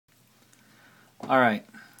Alright,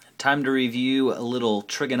 time to review a little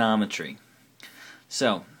trigonometry.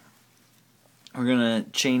 So, we're going to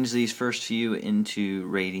change these first few into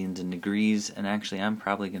radians and degrees, and actually I'm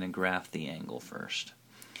probably going to graph the angle first.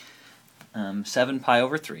 7 pi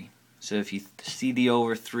over 3. So if you see the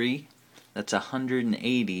over 3, that's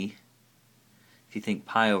 180. If you think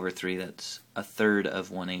pi over 3, that's a third of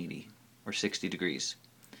 180, or 60 degrees.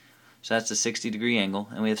 So that's a 60-degree angle,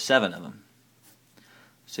 and we have 7 of them.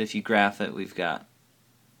 So if you graph it, we've got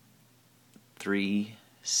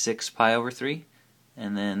 6 pi over 3,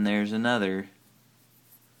 and then there's another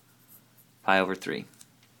pi over 3.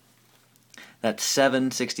 That's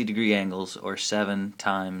 7 60-degree angles, or 7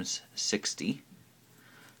 times 60.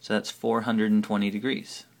 So that's 420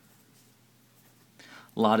 degrees.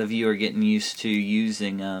 A lot of you are getting used to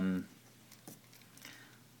using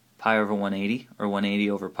pi over 180, or 180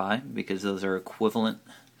 over pi, because those are equivalent,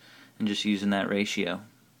 and just using that ratio.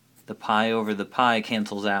 The pi over the pi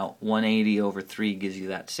cancels out. 180 over 3 gives you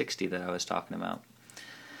that 60 that I was talking about.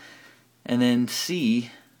 And then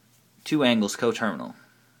C, two angles coterminal.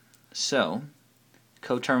 So,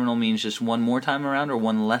 coterminal means just one more time around or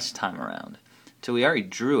one less time around. So we already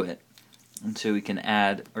drew it, and so we can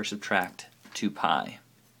add or subtract 2 pi.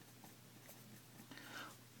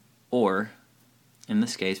 Or, in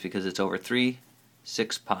this case, because it's over 3,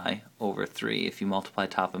 6 pi over 3 if you multiply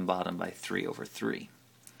top and bottom by 3 over 3.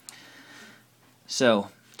 So,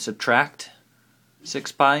 subtract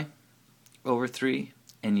 6 pi over 3,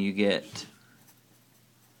 and you get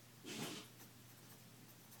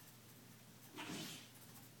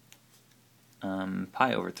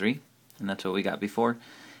pi over 3, and that's what we got before.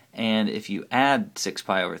 And if you add 6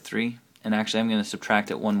 pi over 3, and actually I'm going to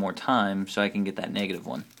subtract it one more time so I can get that negative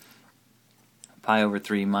one. Pi over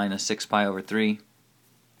 3 minus 6 pi over 3,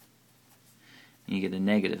 and you get a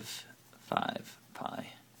negative 5 pi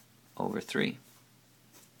over 3.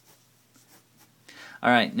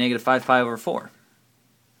 Alright, negative 5 pi over 4.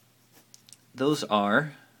 Those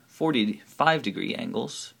are 45-degree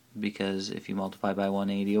angles, because if you multiply by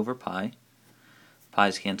 180 over pi,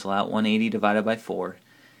 pi's cancel out. 180 divided by 4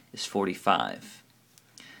 is 45.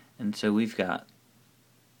 And so we've got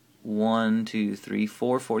 1, 2, 3,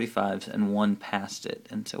 4 45s and 1 past it,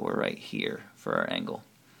 and so we're right here for our angle.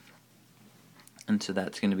 And so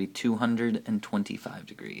that's going to be 225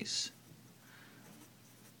 degrees.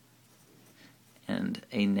 And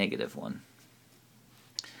a negative 1.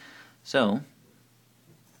 So,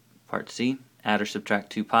 part C, add or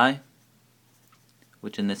subtract 2 pi,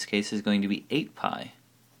 which in this case is going to be 8 pi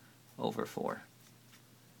over 4.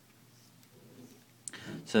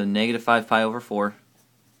 So negative 5 pi over 4,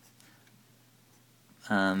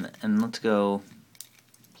 and let's go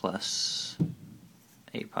plus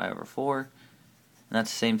 8 pi over 4, and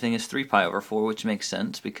that's the same thing as 3 pi over 4, which makes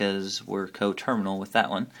sense because we're coterminal with that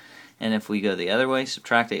one. And if we go the other way,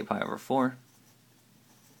 subtract 8 pi over 4,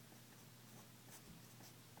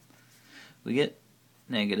 we get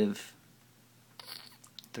negative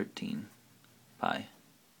 13 pi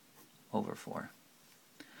over 4.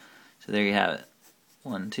 So there you have it.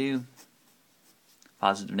 1, 2,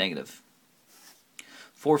 positive, negative.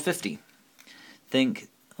 450. Think,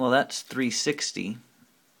 well, that's 360.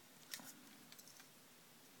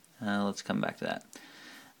 Let's come back to that.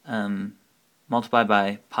 Multiply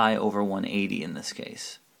by pi over 180 in this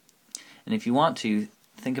case. And if you want to,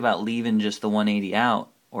 think about leaving just the 180 out,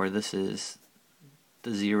 or this is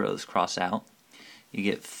the zeros cross out. You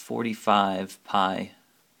get 45 pi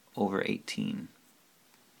over 18.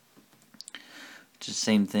 Which is the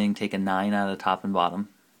same thing, take a 9 out of the top and bottom.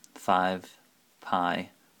 5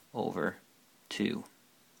 pi over 2.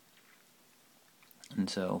 And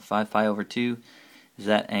so 5 pi over 2 is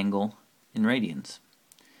that angle in radians.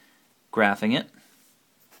 Graphing it,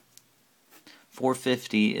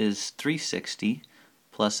 450 is 360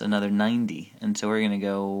 plus another 90, and so we're going to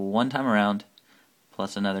go one time around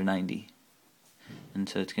plus another 90, and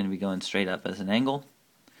so it's going to be going straight up as an angle.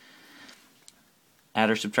 Add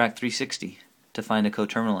or subtract 360 to find a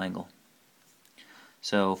coterminal angle.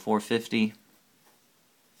 So 450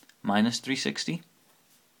 minus 360,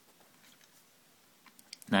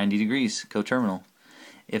 90 degrees, coterminal.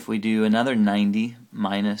 If we do another 90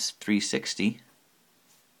 minus 360,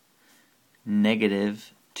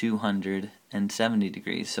 negative 270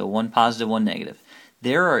 degrees. So one positive, one negative.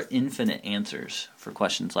 There are infinite answers for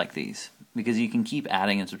questions like these, because you can keep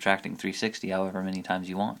adding and subtracting 360 however many times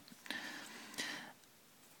you want.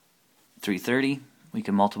 330, we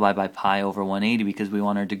can multiply by pi over 180 because we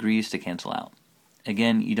want our degrees to cancel out.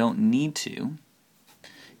 Again, you don't need to,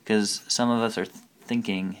 because some of us are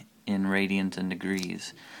thinking in radians and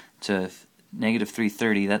degrees. So if negative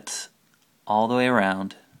 330, that's all the way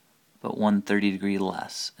around, but one 30-degree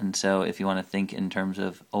less. And so if you want to think in terms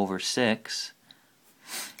of over 6,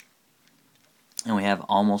 and we have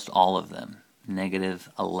almost all of them, negative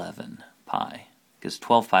 11 pi, because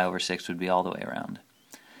 12 pi over 6 would be all the way around.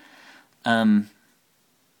 Again,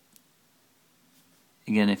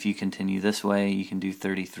 if you continue this way, you can do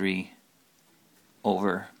 33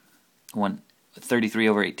 over 18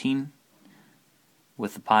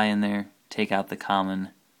 with the pi in there, take out the common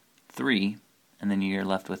 3, and then you're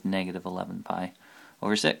left with negative 11 pi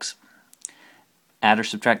over 6. Add or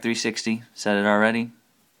subtract 360, said it already,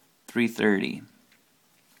 330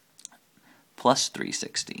 plus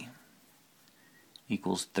 360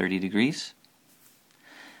 equals 30 degrees,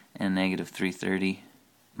 and negative 330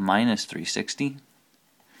 minus 360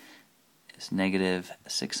 is negative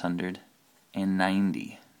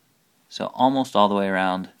 690. So almost all the way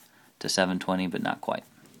around to 720, but not quite.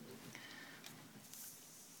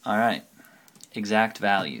 Alright, exact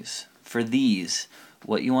values. For these,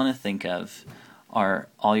 what you want to think of are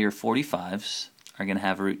all your 45s are going to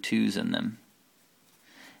have root 2's in them.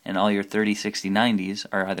 And all your 30, 60, 90s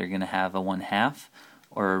are either going to have a 1/2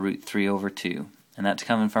 or a root 3 over 2. And that's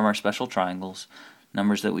coming from our special triangles,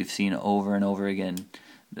 numbers that we've seen over and over again.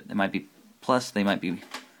 They might be plus, they might be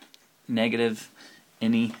negative,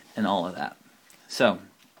 any, and all of that. So,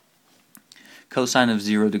 cosine of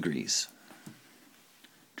 0 degrees.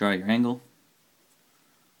 Draw your angle.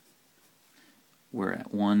 We're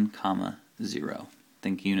at 1, 0.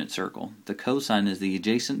 Think unit circle. The cosine is the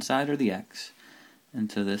adjacent side or the x,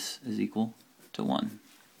 and so this is equal to 1.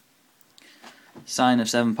 Sine of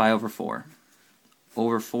 7 pi over 4.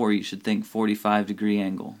 Over 4 you should think 45-degree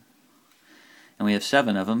angle. And we have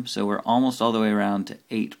 7 of them, so we're almost all the way around to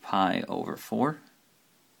 8 pi over 4.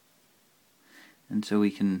 And so we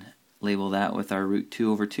can label that with our root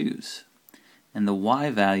 2 over 2's. And the y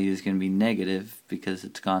value is going to be negative because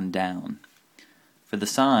it's gone down. For the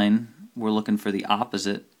sine, we're looking for the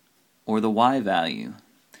opposite or the y value.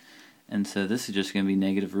 And so this is just going to be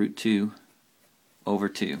negative root 2 over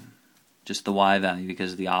 2. Just the y value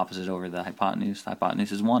because of the opposite over the hypotenuse. The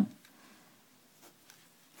hypotenuse is 1.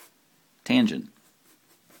 Tangent.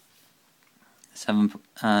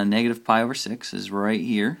 Negative pi over 6 is right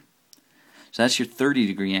here. So that's your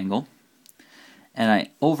 30-degree angle. And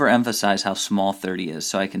I overemphasize how small 30 is,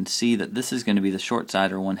 so I can see that this is going to be the short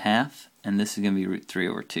side, or 1/2, and this is going to be root 3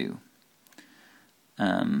 over 2.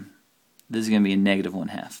 This is going to be a negative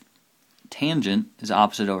 1/2. Tangent is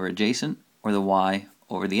opposite over adjacent, or the y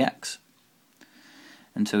over the x.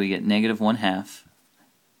 And so we get negative 1/2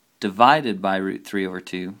 divided by root 3 over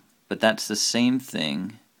 2, but that's the same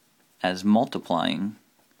thing as multiplying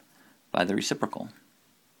by the reciprocal.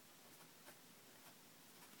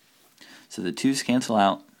 So the 2's cancel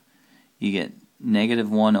out, you get negative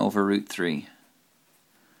 1 over root 3.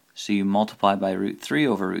 So you multiply by root 3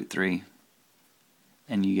 over root 3,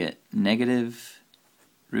 and you get negative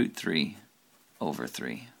root 3 over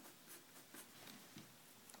 3.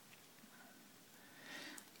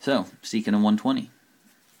 So, secant of 120.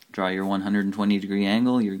 Draw your 120-degree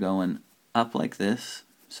angle. You're going up like this,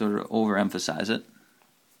 so to overemphasize it.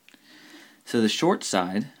 So the short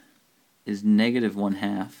side is negative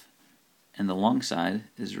 1/2, and the long side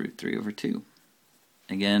is root 3 over 2.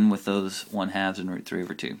 Again, with those 1/2s and root 3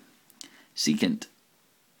 over 2. Secant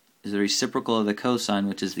is the reciprocal of the cosine,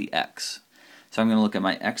 which is the x. So I'm going to look at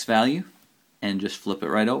my x value and just flip it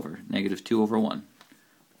right over. Negative 2 over 1,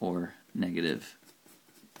 or negative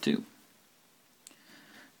 2.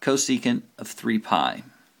 Cosecant of 3 pi.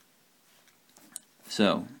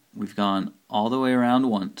 So we've gone all the way around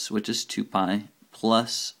once, which is 2 pi,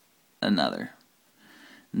 plus another.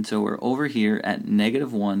 And so we're over here at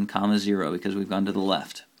negative 1, 0, because we've gone to the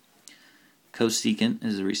left. Cosecant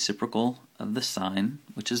is the reciprocal of the sine,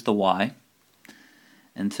 which is the y.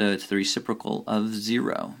 And so it's the reciprocal of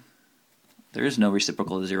 0. There is no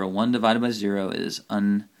reciprocal of 0. 1 divided by 0 is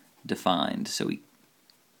undefined, so we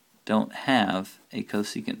don't have a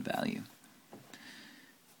cosecant value.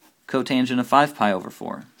 Cotangent of 5 pi over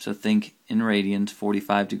 4. So think in radians,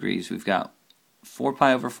 45 degrees. We've got 4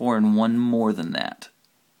 pi over 4 and one more than that.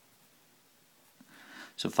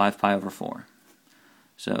 So 5 pi over 4.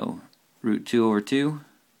 So root 2 over 2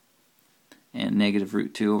 and negative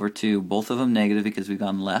root 2 over 2. Both of them negative because we've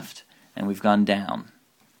gone left and we've gone down.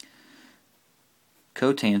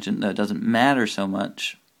 Cotangent, though it doesn't matter so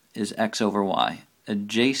much, is x over y,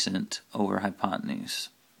 adjacent over hypotenuse.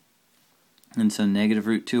 And so negative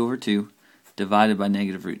root 2 over 2 divided by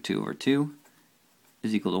negative root 2 over 2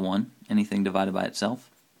 is equal to 1. Anything divided by itself.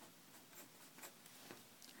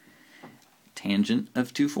 Tangent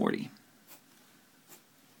of 240.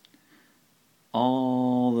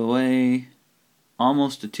 all the way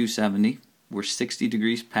almost to 270. We're 60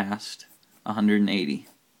 degrees past 180.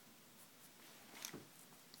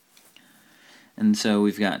 And so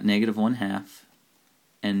we've got negative 1/2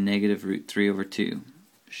 and negative root 3 over 2.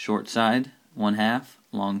 Short side, 1/2,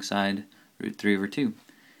 long side, root 3 over 2.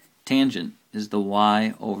 Tangent is the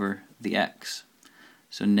y over the x.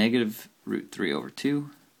 So negative root 3 over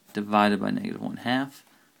 2 divided by negative 1/2,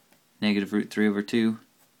 negative root 3 over 2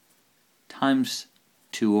 times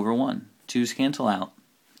 2 over 1. 2's cancel out.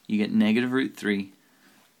 You get negative root 3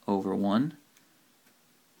 over 1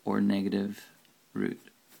 or negative root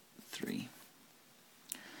 3.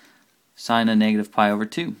 Sine of negative pi over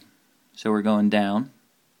 2. So we're going down.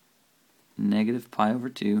 Negative pi over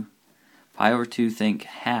 2. Pi over 2, think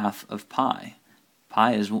half of pi.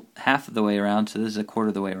 Pi is half of the way around, so this is a quarter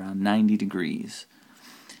of the way around, 90 degrees.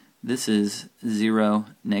 This is 0,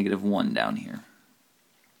 negative 1 down here.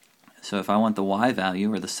 So if I want the y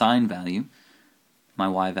value, or the sine value, my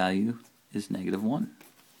y value is negative 1.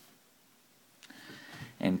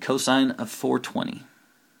 And cosine of 420.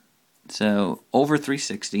 So over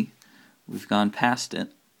 360, we've gone past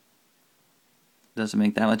it. Doesn't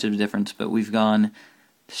make that much of a difference, but we've gone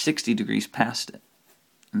 60 degrees past it.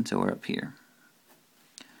 And so we're up here.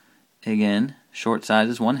 Again, short side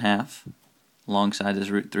is 1/2. Long side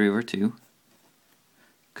is root 3 over 2.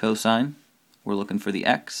 Cosine, we're looking for the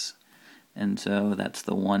x, and so that's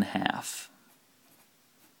the 1/2.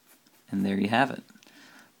 And there you have it.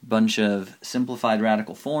 Bunch of simplified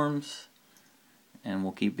radical forms, and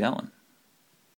we'll keep going.